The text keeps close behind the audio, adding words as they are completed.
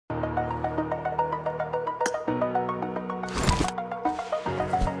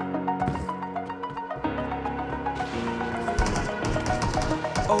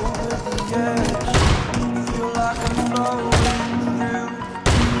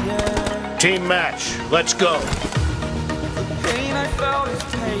Team match, let's go. The pain I felt is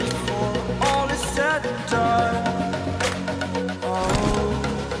paid for, all is said and done. Oh,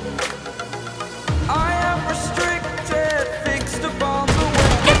 I am restricted, fixed upon the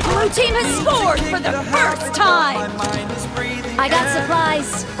way. The blue team has scored for the first time. I got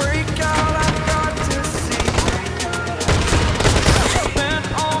supplies. Break out, I've got to see. Spent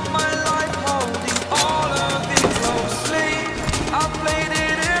all my life holding all of it closely. I played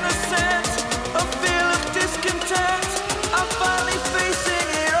it innocent, a feel of discontent. I'm finally facing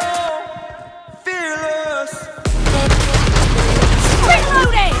it all, fearless.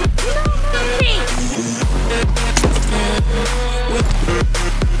 Reloading!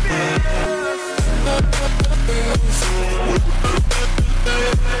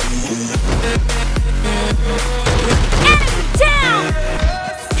 Enemy down!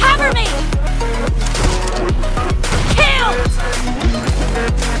 Cover me! Killed!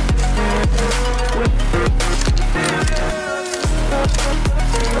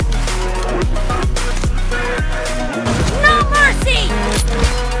 No mercy!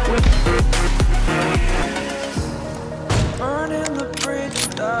 Burning the bridge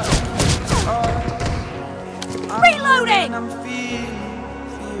that Reloading! I'm feeling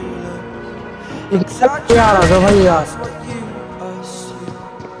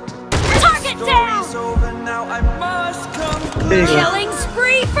Target down! over now, I must conclude. Killing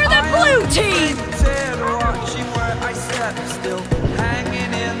spree for the blue team! Watching where I step still,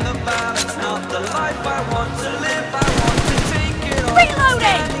 hanging in the balance. Not the life I want to live, I want to take it all.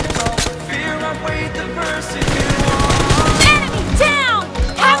 Reloading! Fear I weighed the person you are. Enemy down!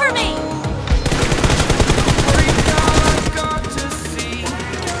 Cover me! Break out, I've got to see.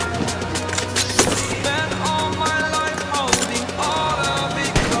 Spent all my life holding all of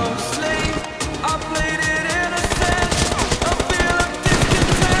it closely. I played it innocent, a feel of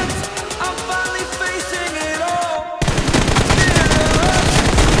discontent. I'm finally facing it all.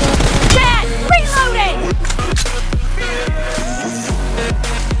 Dead! Reloading!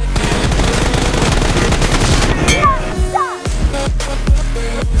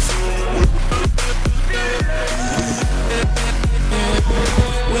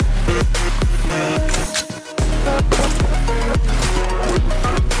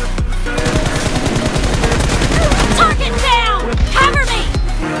 Target down! Cover me!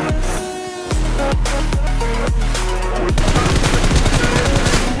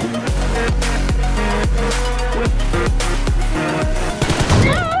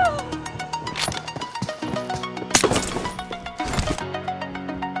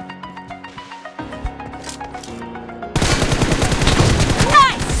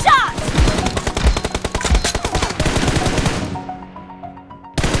 Nice shot!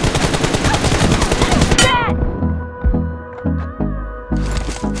 Dead!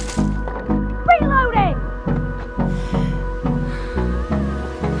 Reloading!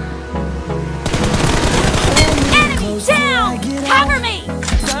 Enemy down! Cover me!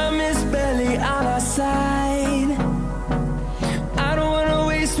 Time is barely on our side. I don't wanna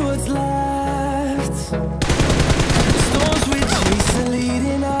waste what's left. Storms we chase are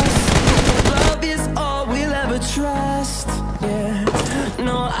leading us. Love is all we'll ever trust. Yeah,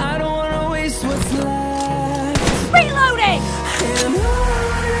 no, I don't wanna waste what's left. Reloading! And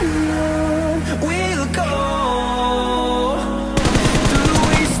on we'll go through the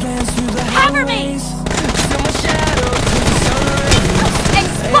wastelands, through the Cover me! highways, till my shadow to the sun rays.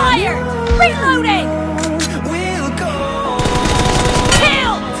 Expired! Reloading! We'll go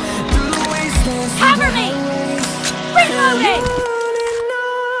Killed! through the wastelands, through Cover the me! highways. Reloading!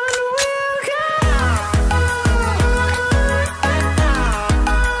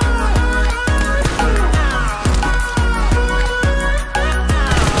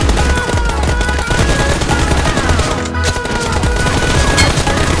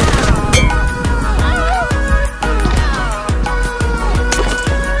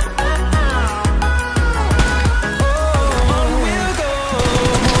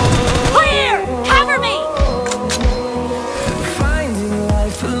 Clear! Cover me! Finding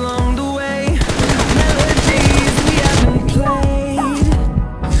life along the way, melodies we haven't played.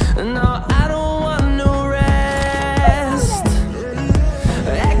 No, I don't want no rest.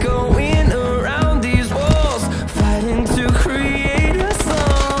 Echoing around these walls, fighting to create a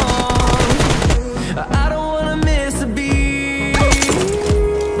song. I don't wanna miss a beat.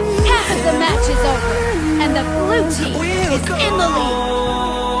 Half of the match is over, and the blue team is in the lead.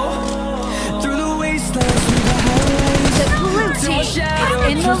 Through the wastelands, through the highways, The blue team is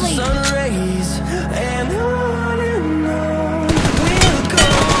in the lead. sun rays, and on we'll go.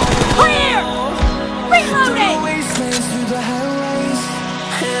 Clear! Through the Reloading! wastelands,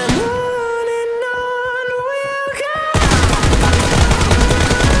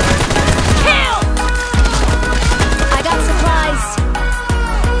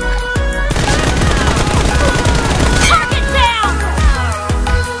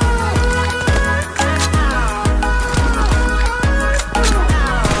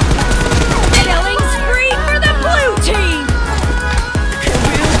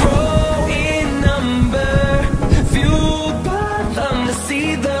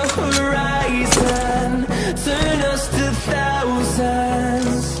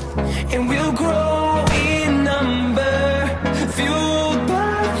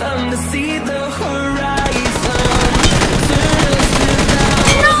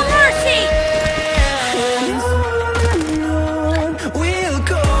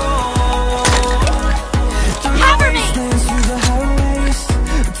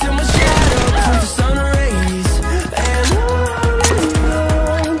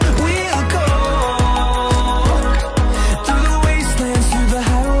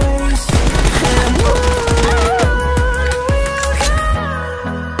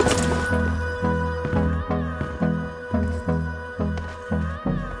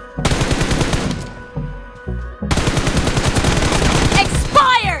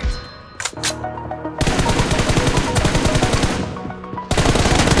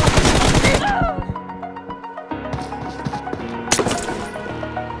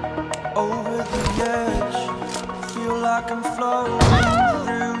 like I'm floating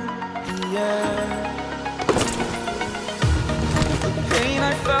through the air. The pain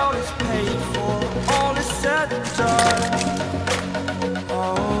I felt is paid for, all is said and done.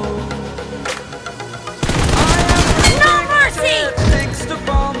 Oh, No mercy! fixed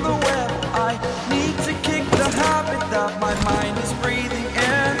upon the web. I need to kick the habit that my mind is breathing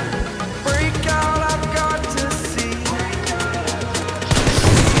in. Break out, I've got to see.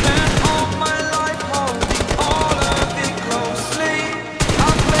 Spent all my life holding all of it closely.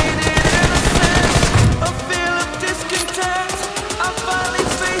 I played it innocent, a feel of discontent. I'm finally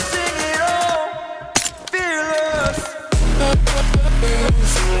facing it all, fearless.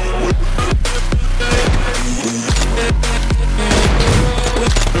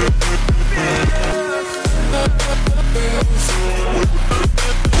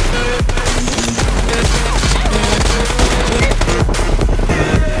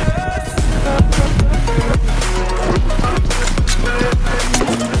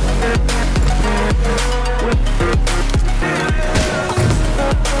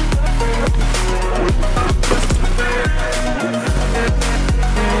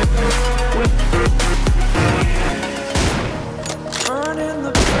 Burning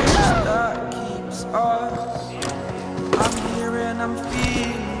the bridge that keeps us. I'm here and I'm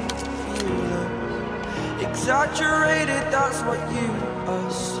feeling exaggerated, that's what you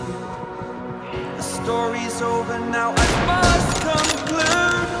assume. The story's over now, I must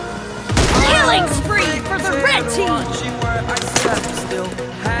conclude. Killing spree for the red team! Watching where I step still,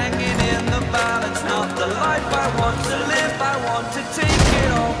 hanging in the balance. Not the life I want to live, I want to take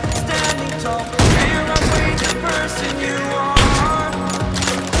it all. Standing tall, here I wait the person you are.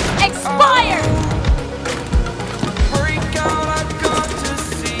 Expired! Break out, I've got to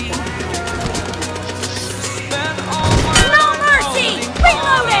see. Spend all my No life mercy! holding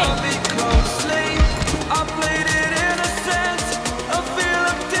Reloading! all of it closely. I played it innocent, a feel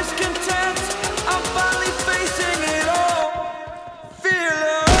of discontent. I'm finally facing it all,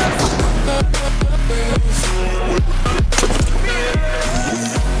 fearless.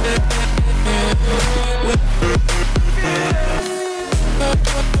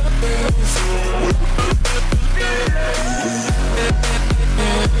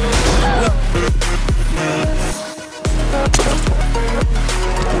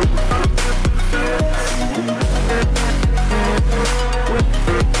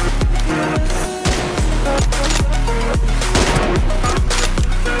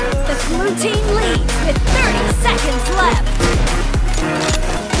 The blue team leads with 30 seconds left.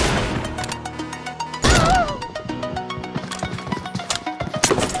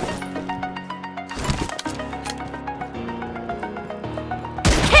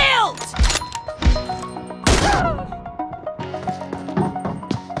 Killed!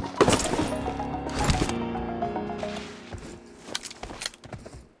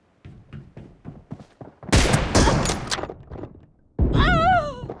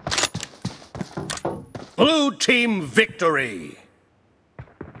 Blue team victory!